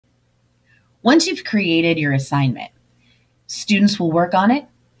Once you've created your assignment, students will work on it,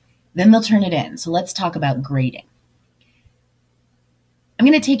 then they'll turn it in. So let's talk about grading. I'm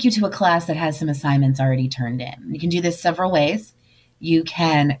going to take you to a class that has some assignments already turned in. You can do this several ways. You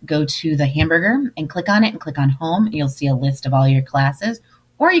can go to the hamburger and click on it and click on home. You'll see a list of all your classes,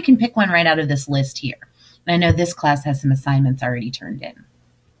 or you can pick one right out of this list here. And I know this class has some assignments already turned in.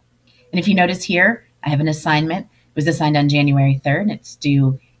 And if you notice here, I have an assignment. It was assigned on January 3rd, and it's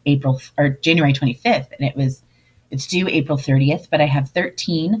due January 25th, and it's due April 30th, but I have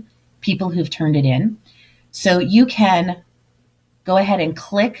 13 people who've turned it in. So you can go ahead and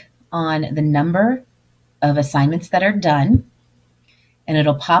click on the number of assignments that are done, and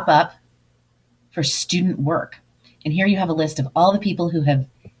it'll pop up for student work. And here you have a list of all the people who have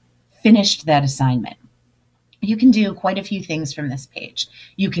finished that assignment. You can do quite a few things from this page.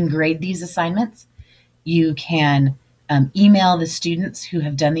 You can grade these assignments. You can email the students who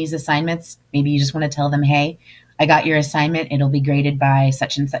have done these assignments. Maybe you just want to tell them, hey, I got your assignment. It'll be graded by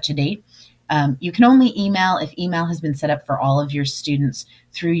such and such a date. You can only email if email has been set up for all of your students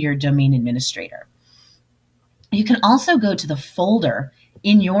through your domain administrator. You can also go to the folder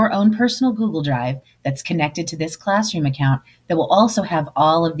in your own personal Google Drive that's connected to this classroom account that will also have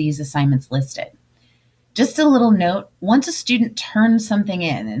all of these assignments listed. Just a little note, once a student turns something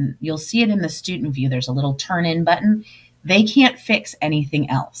in, and you'll see it in the student view, there's a little turn in button, they can't fix anything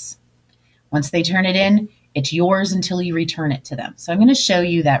else. Once they turn it in, it's yours until you return it to them. So I'm going to show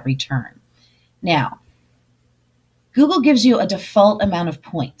you that return. Now, Google gives you a default amount of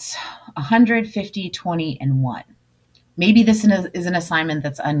points, 100, 50, 20, and 1. Maybe this is an assignment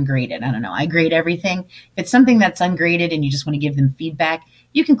that's ungraded. I don't know. I grade everything. If it's something that's ungraded and you just want to give them feedback,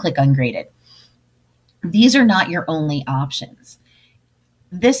 you can click ungraded. These are not your only options.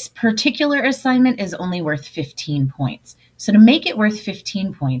 This particular assignment is only worth 15 points. So to make it worth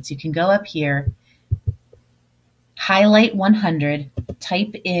 15 points, you can go up here, highlight 100,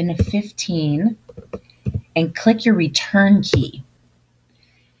 type in 15, and click your return key.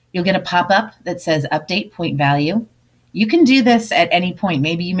 You'll get a pop-up that says update point value. You can do this at any point.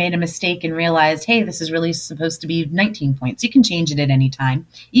 Maybe you made a mistake and realized, hey, this is really supposed to be 19 points. You can change it at any time,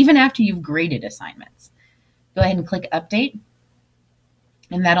 even after you've graded assignments. Go ahead and click update,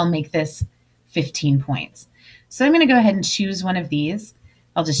 and that'll make this 15 points. So I'm going to go ahead and choose one of these.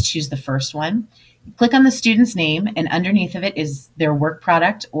 I'll just choose the first one. Click on the student's name, and underneath of it is their work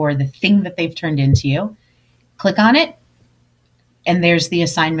product or the thing that they've turned into you. Click on it, and there's the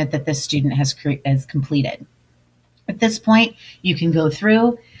assignment that this student has completed. At this point, you can go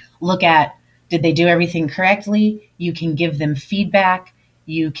through, look at, did they do everything correctly? You can give them feedback.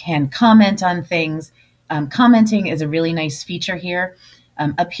 You can comment on things. Commenting is a really nice feature here.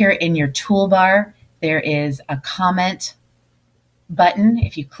 Up here in your toolbar, there is a comment button.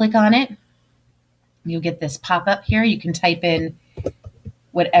 If you click on it, you'll get this pop-up here. You can type in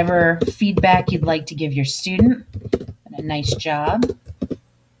whatever feedback you'd like to give your student. A nice job.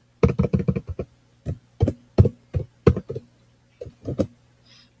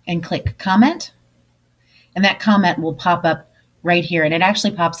 And click comment. And that comment will pop up right here. And it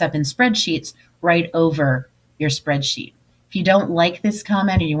actually pops up in spreadsheets right over your spreadsheet. If you don't like this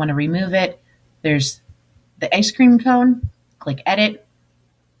comment or you want to remove it, there's the ice cream cone. Click edit.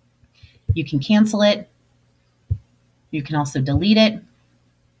 You can cancel it. You can also delete it.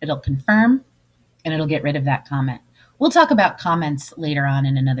 It'll confirm, and it'll get rid of that comment. We'll talk about comments later on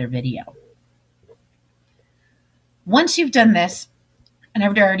in another video. Once you've done this, and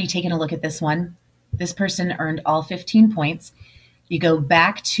I've already taken a look at this one, this person earned all 15 points. You go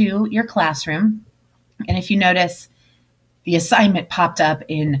back to your classroom, and if you notice, the assignment popped up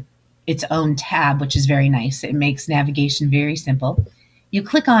in its own tab, which is very nice. It makes navigation very simple. You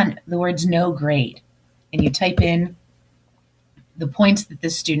click on the words no grade, and you type in the points that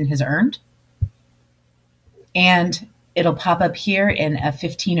this student has earned, and it'll pop up here in a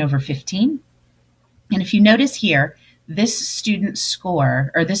 15 over 15. And if you notice here, this student's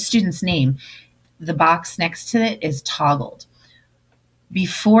score, or this student's name, the box next to it is toggled.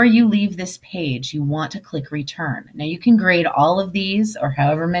 Before you leave this page, you want to click return. Now you can grade all of these or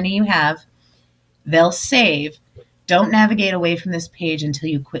however many you have. They'll save. Don't navigate away from this page until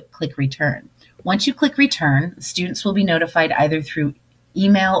you click return. Once you click return, students will be notified either through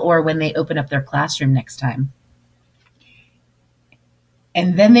email or when they open up their classroom next time.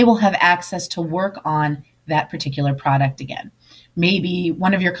 And then they will have access to work on that particular product again. Maybe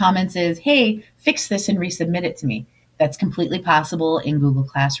one of your comments is, hey, fix this and resubmit it to me. That's completely possible in Google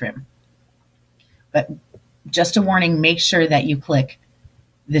Classroom. But just a warning, make sure that you click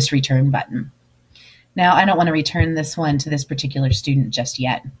this return button. Now, I don't want to return this one to this particular student just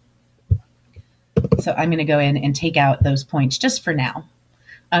yet. So I'm going to go in and take out those points just for now.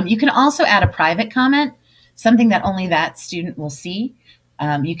 You can also add a private comment, something that only that student will see.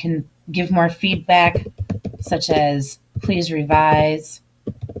 You can give more feedback, such as please revise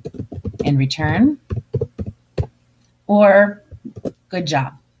and return, or good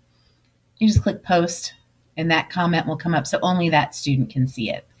job. You just click post and that comment will come up so only that student can see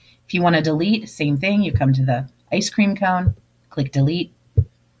it. If you want to delete, same thing. You come to the ice cream cone, click delete.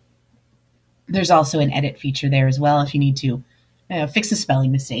 There's also an edit feature there as well if you need to fix a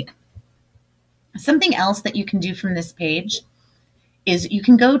spelling mistake. Something else that you can do from this page is you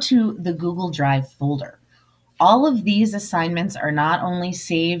can go to the Google Drive folder. All of these assignments are not only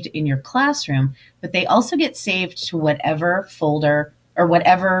saved in your classroom, but they also get saved to whatever folder or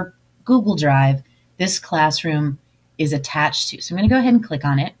whatever Google Drive this classroom is attached to. So I'm going to go ahead and click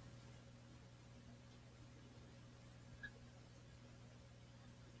on it.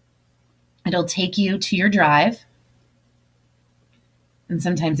 It'll take you to your drive. And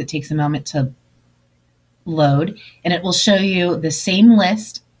sometimes it takes a moment to load. And it will show you the same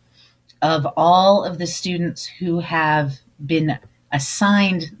list of all of the students who have been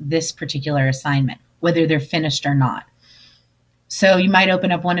assigned this particular assignment, whether they're finished or not. So you might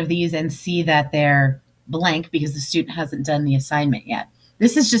open up one of these and see that they're blank because the student hasn't done the assignment yet.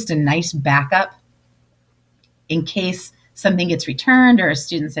 This is just a nice backup in case something gets returned or a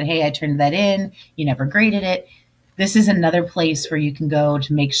student said, hey, I turned that in, you never graded it. This is another place where you can go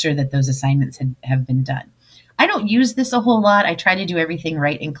to make sure that those assignments have been done. I don't use this a whole lot. I try to do everything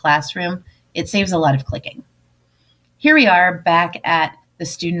right in Classroom. It saves a lot of clicking. Here we are back at the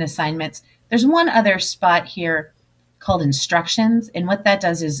student assignments. There's one other spot here called instructions. And what that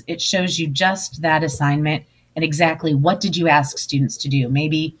does is it shows you just that assignment and exactly what did you ask students to do.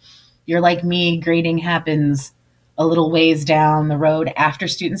 Maybe you're like me, grading happens a little ways down the road after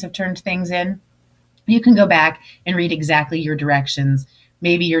students have turned things in. You can go back and read exactly your directions.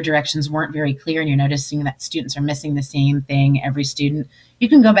 Maybe your directions weren't very clear and you're noticing that students are missing the same thing every student. You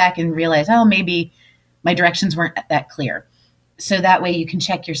can go back and realize, oh, maybe my directions weren't that clear. So that way you can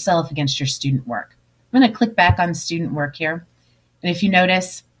check yourself against your student work. I'm going to click back on student work here. And if you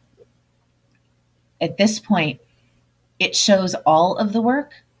notice, at this point, it shows all of the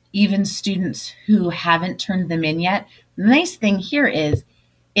work, even students who haven't turned them in yet. The nice thing here is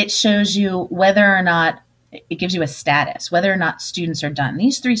it shows you whether or not, it gives you a status, whether or not students are done.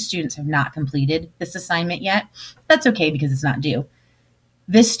 These 3 students have not completed this assignment yet. That's okay because it's not due.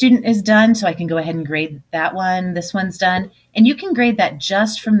 This student is done, so I can go ahead and grade that one. This one's done. And you can grade that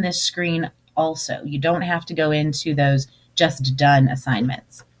just from this screen also. You don't have to go into those just done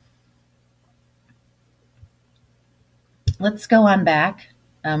assignments. Let's go on back.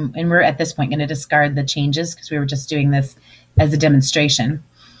 And we're at this point going to discard the changes because we were just doing this as a demonstration.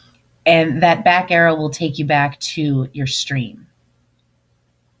 And that back arrow will take you back to your stream.